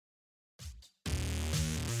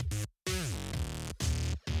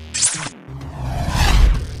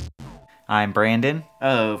I'm Brandon.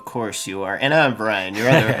 Oh, of course you are. And I'm Brian, your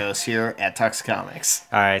other host here at Tux Comics.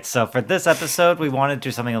 All right, so for this episode, we wanted to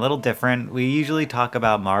do something a little different. We usually talk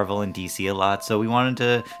about Marvel and DC a lot, so we wanted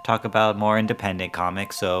to talk about more independent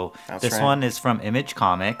comics. So this one is from Image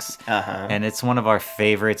Comics, and it's one of our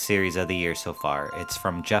favorite series of the year so far. It's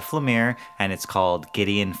from Jeff Lemire, and it's called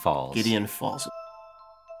Gideon Falls. Gideon Falls.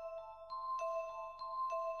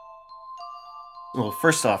 Well,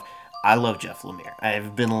 first off, I love Jeff Lemire.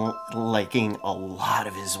 I've been liking a lot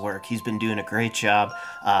of his work. He's been doing a great job.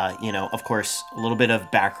 Of course, a little bit of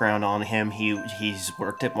background on him. He's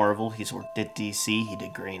worked at Marvel. He's worked at DC. He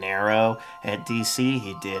did Green Arrow at DC.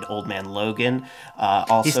 He did Old Man Logan.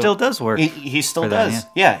 Also, he still does work. He still does.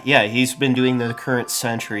 Yeah. He's been doing the current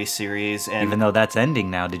Century series, and even though that's ending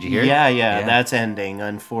now, did you hear? Yeah, that's ending.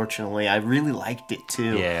 Unfortunately, I really liked it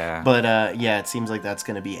too. Yeah. But it seems like that's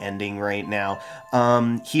going to be ending right now.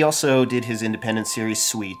 He also did his independent series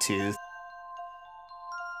Sweet Tooth.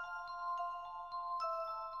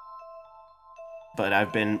 But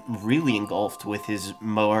I've been really engulfed with his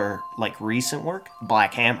more recent work,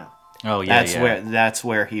 Black Hammer. Oh yeah, that's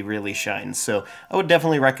where he really shines. So I would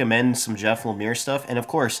definitely recommend some Jeff Lemire stuff, and of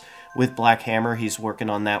course with Black Hammer, he's working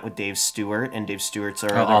on that with Dave Stewart, and Dave Stewart's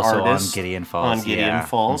our other artist on Gideon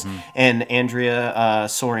Falls. And Andrea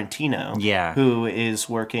Sorrentino,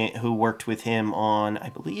 who worked with him on, I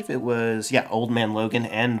believe it was Old Man Logan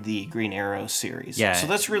and the Green Arrow series. Yeah, so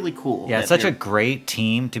that's really cool. Yeah, it's such a great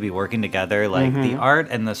team to be working together. Like the art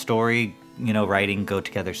and the story, writing go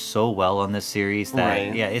together so well on this series that,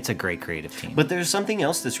 it's a great creative team. But there's something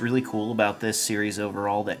else that's really cool about this series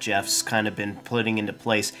overall that Jeff's kind of been putting into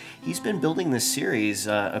place. He's been building this series,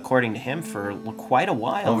 according to him, for quite a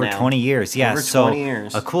while Over now. 20 years, yeah. Over 20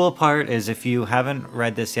 years. A cool part is, if you haven't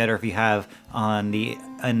read this yet, or if you have, on the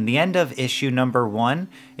end of issue number 1,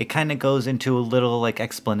 it kind of goes into a little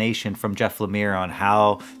explanation from Jeff Lemire on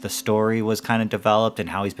how the story was kind of developed and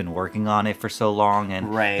how he's been working on it for so long,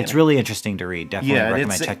 and it's really interesting to read. Definitely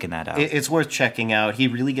recommend checking that out. It's worth checking out. He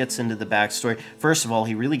really gets into the backstory. First of all,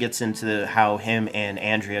 he really gets into how him and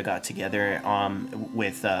Andrea got together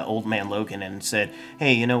with Old Man Logan and said,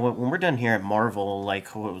 hey, you know what, when we're done here at Marvel,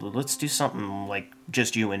 let's do something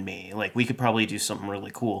just you and me. We could probably do something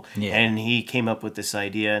really cool. Yeah. And he came up with this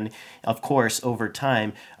idea, and of course over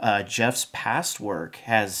time Jeff's past work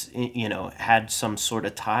has had some sort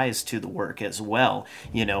of ties to the work as well.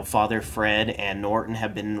 Father Fred and Norton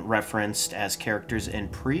have been referenced as characters in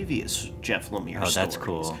previous Jeff Lemire stories. That's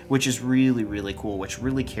cool. Which is really, really cool, which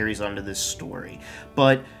really carries on to this story.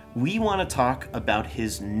 But we want to talk about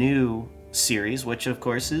his new series, which of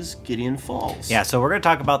course is Gideon Falls. Yeah, so we're going to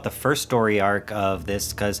talk about the first story arc of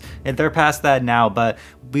this, because they're past that now, but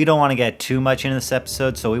we don't want to get too much into this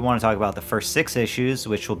episode, so we want to talk about the first 6 issues,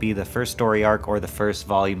 which will be the first story arc or the first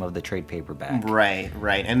volume of the trade paperback. Right,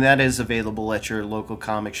 and that is available at your local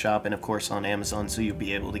comic shop and of course on Amazon, so you'll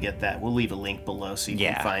be able to get that. We'll leave a link below so you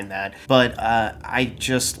can find that. But I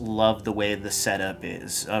just love the way the setup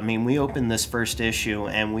is. I mean, we open this first issue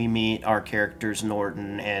and we meet our characters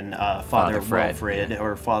Norton and Father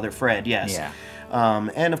Fred, yes. Yeah.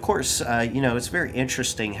 And of course, it's very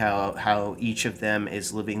interesting how each of them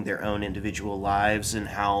is living their own individual lives and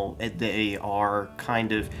how they are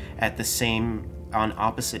kind of on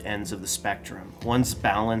opposite ends of the spectrum. One's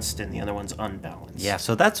balanced and the other one's unbalanced. Yeah,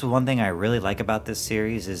 so that's one thing I really like about this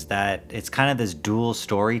series, is that it's kind of this dual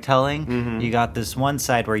storytelling. You got this one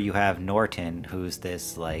side where you have Norton, who's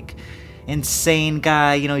this insane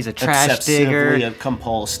guy, he's a trash digger,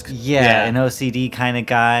 compulsed, an OCD kind of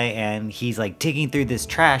guy, and he's digging through this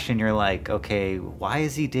trash, and you're like, okay, why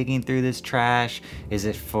is he digging through this trash? Is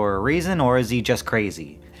it for a reason, or is he just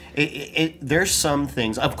crazy? There's some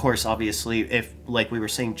things, of course, obviously, if, like we were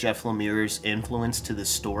saying, Jeff Lemire's influence to the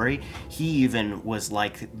story, he even was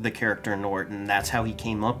like the character Norton. That's how he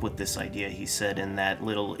came up with this idea. He said in that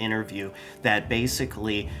little interview that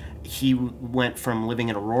basically he went from living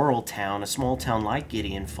in a rural town, a small town like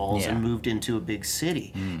Gideon Falls, and moved into a big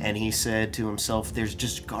city. And he said to himself, there's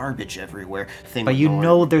just garbage everywhere. But you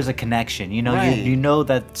know there's a connection. You know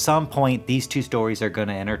that at some point these two stories are going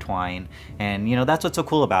to intertwine. And, that's what's so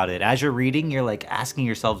cool about it. As you're reading, you're asking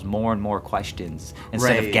yourselves more and more questions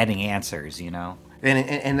instead of getting answers,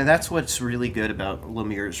 And that's what's really good about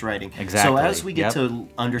Lemire's writing. Exactly. So as we get to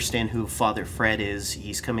understand who Father Fred is,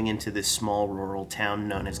 he's coming into this small rural town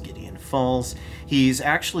known as Gideon Falls. He's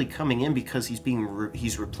actually coming in because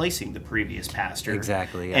he's replacing the previous pastor.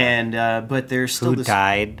 Exactly. Yeah. And but there's still who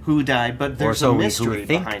died, but there's a mystery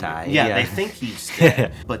behind it. Yeah, they think he's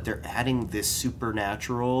dead, but they're adding this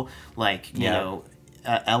supernatural,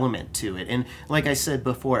 element to it. And like I said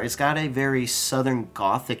before, it's got a very Southern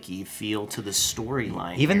Gothic-y feel to the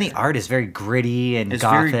storyline. Even the art is very gritty and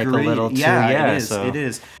Gothic a little too. Yeah, it is. It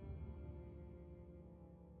is.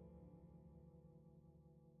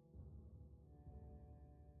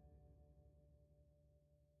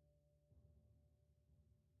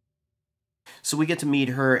 So we get to meet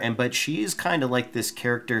her, but she's kind of like this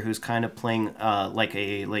character who's kind of playing like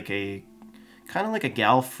a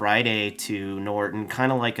Gal Friday to Norton,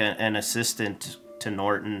 kind of like an assistant to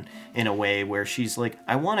Norton in a way, where she's like,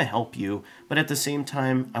 I want to help you, but at the same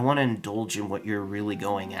time, I want to indulge in what you're really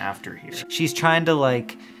going after here. She's trying to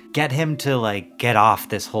like get him to like get off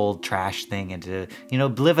this whole trash thing and to, you know,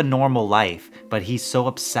 live a normal life. But he's so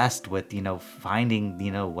obsessed with, you know, finding,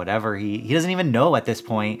 you know, whatever he doesn't even know at this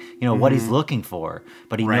point, you know, what he's looking for,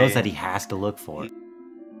 but he knows that he has to look for it.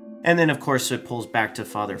 And then, of course, it pulls back to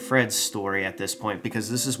Father Fred's story at this point,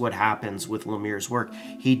 because this is what happens with Lemire's work.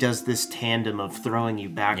 He does this tandem of throwing you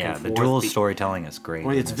back and forth. Yeah, the dual storytelling is great.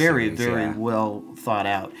 Well, it's very well thought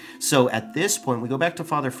out. So at this point, we go back to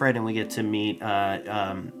Father Fred, and we get to meet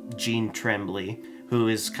Jean Tremblay, who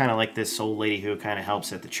is kind of like this old lady who kind of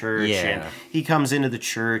helps at the church. Yeah. And he comes into the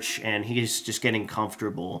church, and he's just getting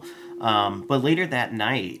comfortable. But later that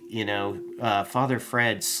night, you know, Father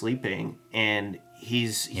Fred's sleeping, and he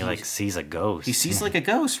like sees a ghost. He sees like a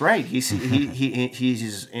ghost, right? He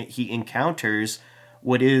encounters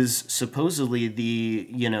what is supposedly the,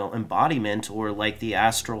 you know, embodiment or like the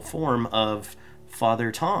astral form of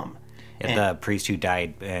Father Tom. The priest who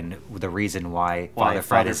died, and the reason why Father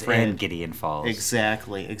Fred is in Gideon Falls.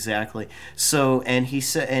 Exactly. So, and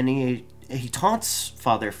he taunts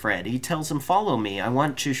Father Fred. He tells him, "Follow me. I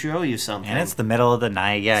want to show you something." And it's the middle of the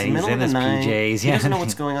night. Yeah, he's in his PJs. He doesn't know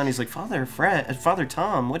what's going on. He's like, Father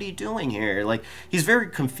Tom, what are you doing here? Like, he's very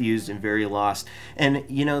confused and very lost. And,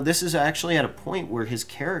 you know, this is actually at a point where his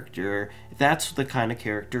character, that's the kind of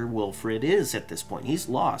character Wilfred is at this point. He's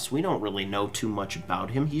lost. We don't really know too much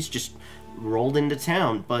about him. He's just rolled into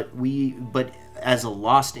town, but as a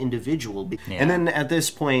lost individual. Yeah. And then at this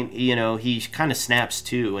point, you know, he kind of snaps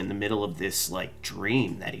to in the middle of this like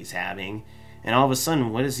dream that he's having, and all of a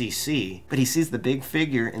sudden, what does he see? But he sees the big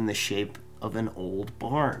figure in the shape of an old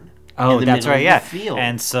barn. Oh, that's right, yeah.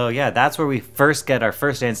 And so, yeah, that's where we first get our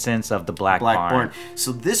first instance of the Black Barn.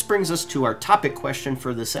 So this brings us to our topic question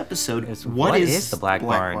for this episode. What is the Black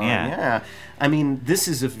Barn? Yeah. I mean, this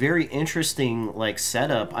is a very interesting, like,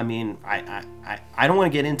 setup. I mean, I don't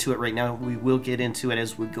want to get into it right now. We will get into it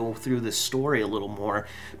as we go through the story a little more.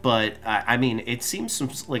 But, I mean, it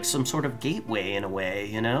seems like some sort of gateway in a way,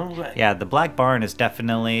 you know? Yeah, the Black Barn is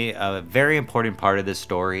definitely a very important part of the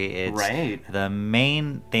story. It's the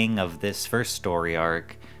main thing of this first story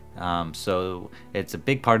arc. So it's a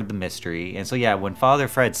big part of the mystery. And so, yeah, when Father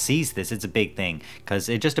Fred sees this, it's a big thing because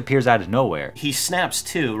it just appears out of nowhere. He snaps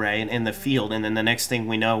too, right, in the field. And then the next thing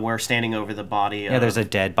we know, we're standing over the body of... Yeah, there's a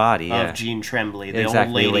dead body, of Jean Tremblay, the old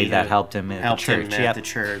lady that helped him at the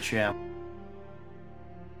church. Yeah.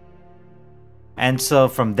 And so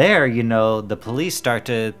from there, you know, the police start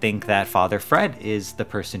to think that Father Fred is the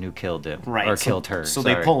person who killed him. Right. Or killed her. So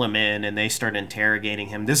they pull him in and they start interrogating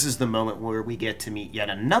him. This is the moment where we get to meet yet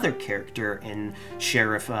another character in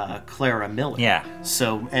Sheriff Clara Miller. Yeah.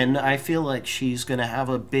 So, and I feel like she's going to have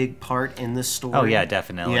a big part in this story. Oh, yeah,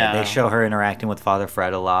 definitely. Yeah. They show her interacting with Father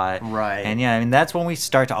Fred a lot. Right. And yeah, I mean, that's when we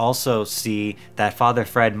start to also see that Father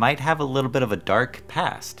Fred might have a little bit of a dark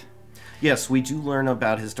past. Yes, we do learn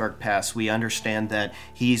about his dark past. We understand that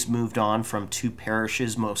he's moved on from two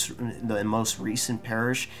parishes. The most recent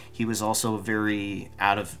parish, he was also very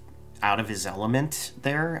out of his element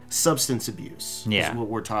there. Substance abuse is what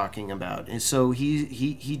we're talking about. And so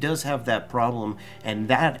he does have that problem, and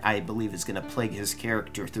that, I believe, is going to plague his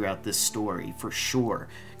character throughout this story for sure.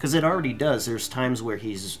 Because it already does. There's times where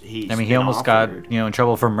he's I mean, he almost got, you know, in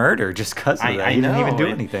trouble for murder just because of that. He didn't even do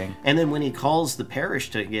anything. And then when he calls the parish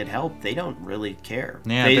to get help, they don't really care.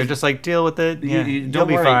 Yeah, they're just like, deal with it. Yeah, you'll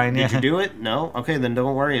be fine. Did you do it? No? Okay, then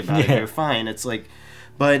don't worry about it. You're fine. It's like...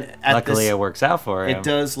 But luckily, it works out for him. It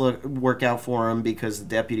does work out for him because the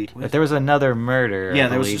deputy... But there was another murder, I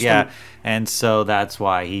believe. And so that's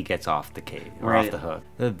why he gets off the case, or off the hook.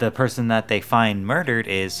 The person that they find murdered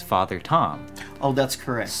is Father Tom. Oh, that's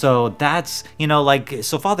correct. So that's, you know, like,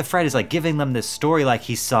 so Father Fred is like giving them this story like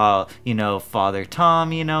he saw, you know, Father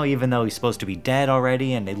Tom, you know, even though he's supposed to be dead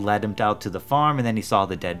already, and they led him out to the farm, and then he saw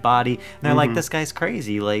the dead body. And they're like, this guy's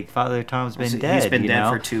crazy. Like, Father Tom's been dead. He's been dead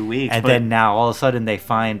for 2 weeks. And then now all of a sudden they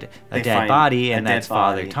find a dead body, and that's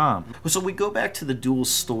Father Tom. So we go back to the dual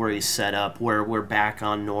story setup where we're back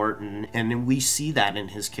on Norton, and we see that in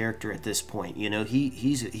his character at this point. You know,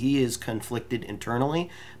 he is conflicted internally,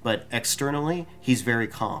 but externally he's very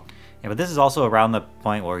calm. Yeah, but this is also around the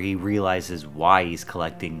point where he realizes why he's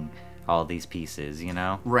collecting all these pieces, you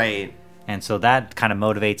know? Right. And so that kind of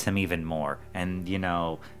motivates him even more. And, you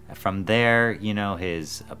know, from there, you know,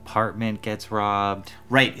 his apartment gets robbed.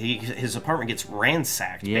 Right. His apartment gets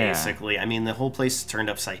ransacked, basically. I mean, the whole place is turned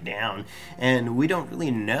upside down. And we don't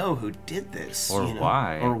really know who did this. Or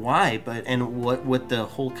why. Or why. And what the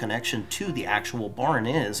whole connection to the actual barn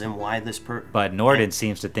is and why this But Norton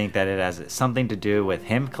seems to think that it has something to do with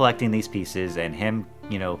him collecting these pieces and him,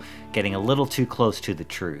 you know, getting a little too close to the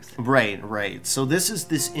truth. Right. So this is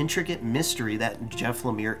this intricate mystery that Jeff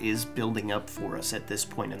Lemire is building up for us at this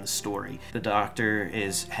point in the story. The doctor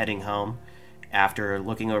is heading home after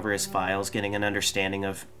looking over his files, getting an understanding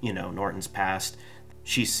of, you know, Norton's past.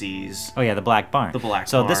 She sees... Oh yeah, the Black Barn. The Black Barn.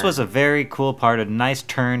 So this was a very cool part, a nice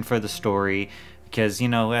turn for the story. Because, you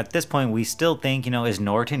know, at this point, we still think, you know, is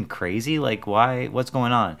Norton crazy? Like, why? What's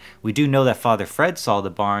going on? We do know that Father Fred saw the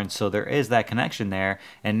barn, so there is that connection there.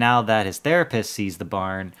 And now that his therapist sees the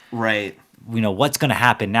barn, right? You know, what's going to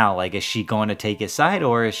happen now? Like, is she going to take his side,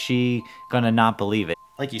 or is she going to not believe it?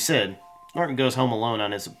 Like you said, Norton goes home alone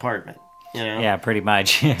on his apartment. You know? Yeah, pretty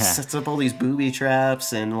much. Yeah. Sets up all these booby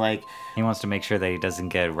traps and like... He wants to make sure that he doesn't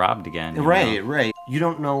get robbed again. Right. You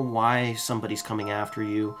don't know why somebody's coming after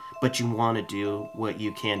you, but you want to do what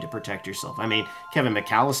you can to protect yourself. I mean, Kevin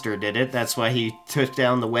McAllister did it. That's why he took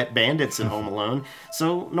down the wet bandits in Home Alone.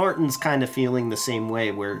 So Norton's kind of feeling the same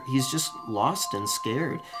way, where he's just lost and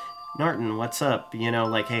scared. Norton, what's up? You know,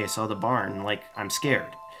 like, hey, I saw the barn. Like, I'm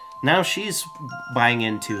scared. Now she's buying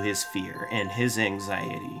into his fear and his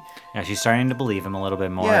anxiety. Yeah, she's starting to believe him a little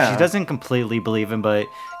bit more. Yeah. She doesn't completely believe him, but,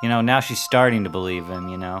 you know, now she's starting to believe him,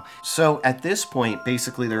 you know. So at this point,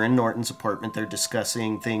 basically, they're in Norton's apartment. They're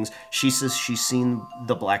discussing things. She says she's seen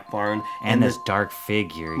the Black Barn. And this dark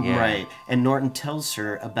figure, yeah. Right. And Norton tells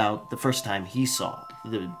her about the first time he saw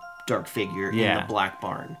the dark figure in the Black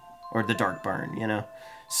Barn. Or the Dark Barn, you know.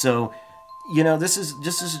 So... You know, this is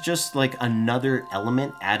just like another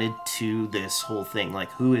element added to this whole thing. Like,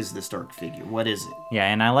 who is this dark figure? What is it? Yeah,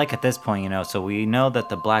 and I like at this point, you know, so we know that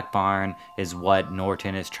the Black Barn is what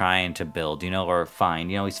Norton is trying to build, you know, or find.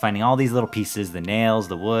 You know, he's finding all these little pieces, the nails,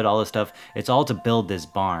 the wood, all this stuff. It's all to build this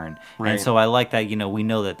barn. Right. And so I like that, you know, we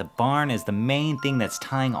know that the barn is the main thing that's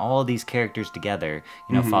tying all these characters together.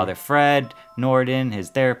 You know, Father Fred, Norton, his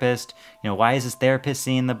therapist. You know, why is his therapist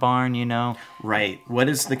seeing the barn, you know? Right. What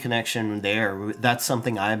is the connection there? That's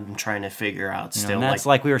something I'm trying to figure out still. You know, and that's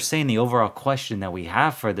like we were saying, the overall question that we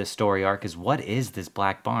have for this story arc is, what is this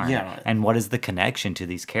Black Barn? Yeah. And what is the connection to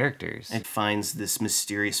these characters? It finds this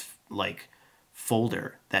mysterious, like,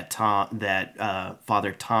 folder that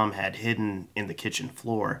Father Tom had hidden in the kitchen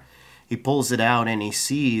floor. He pulls it out and he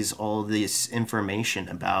sees all this information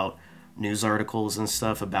about news articles and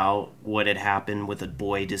stuff about what had happened with a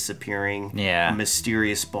boy disappearing. Yeah. A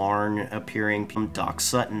mysterious barn appearing. Doc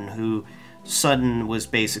Sutton was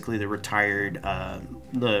basically the retired,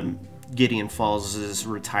 the Gideon Falls'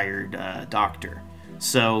 retired doctor.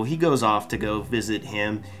 So he goes off to go visit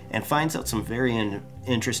him and finds out some very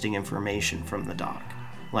interesting information from the doc.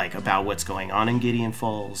 Like about what's going on in Gideon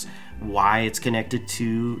Falls, why it's connected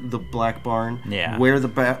to the Black Barn, where the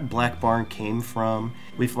Black Barn came from.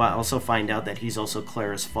 We also find out that he's also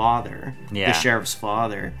Clara's father, the sheriff's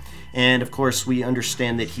father. And of course, we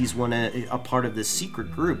understand that he's a part of this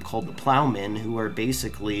secret group called the Plowmen, who are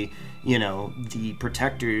basically, you know, the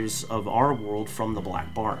protectors of our world from the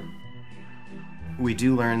Black Barn. We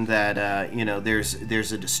do learn that, you know, there's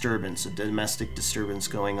a disturbance, a domestic disturbance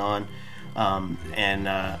going on. And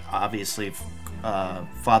obviously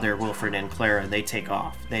Father Wilfred and Clara, they take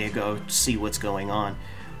off. They go see what's going on,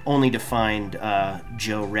 only to find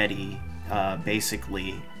Joe Reddy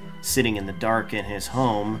basically sitting in the dark in his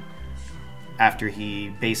home after he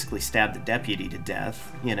basically stabbed the deputy to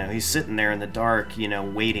death. You know, he's sitting there in the dark, you know,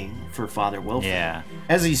 waiting for Father Wilfred. Yeah.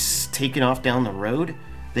 As he's taking off down the road,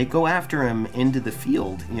 they go after him into the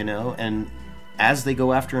field, you know, and as they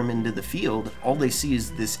go after him into the field, all they see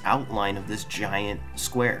is this outline of this giant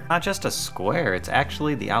square. Not just a square, it's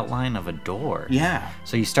actually the outline of a door. Yeah.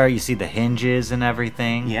 So you see the hinges and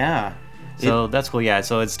everything. Yeah. So that's cool, yeah.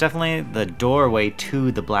 So it's definitely the doorway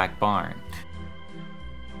to the Black Barn.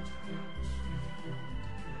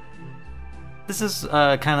 this is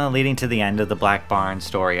kind of leading to the end of the Black Barn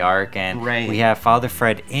story arc, and we have Father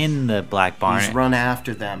Fred in the Black Barn. He's run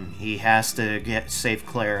after them. He has to save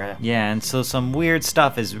Clara. Yeah, and so some weird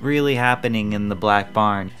stuff is really happening in the Black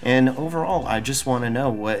Barn. And overall, I just want to know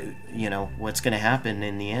what's going to happen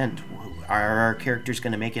in the end. Are our characters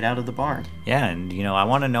going to make it out of the barn? Yeah, and I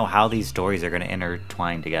want to know how these stories are going to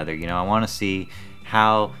intertwine together. I want to see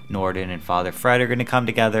how Norton and Father Fred are going to come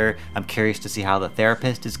together. I'm curious to see how the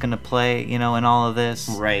therapist is going to play, in all of this.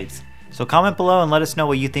 Right. So comment below and let us know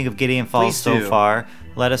what you think of Gideon Falls so far.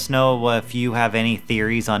 Let us know if you have any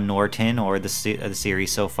theories on Norton or the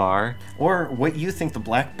series so far. Or what you think the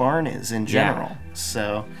Black Barn is in general. Yeah.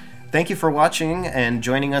 So thank you for watching and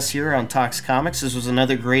joining us here on Talks Comics. This was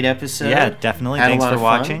another great episode. Yeah, definitely. Thanks for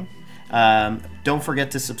watching. Don't forget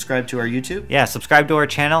to subscribe to our YouTube. Yeah, subscribe to our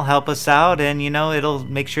channel, help us out, and it'll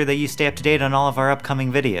make sure that you stay up to date on all of our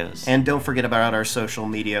upcoming videos. And don't forget about our social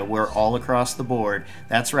media. We're all across the board.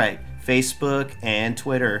 That's right, Facebook and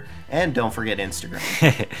Twitter, and don't forget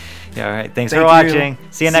Instagram. Yeah, all right. Thanks for watching.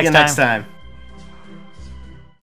 See you next time.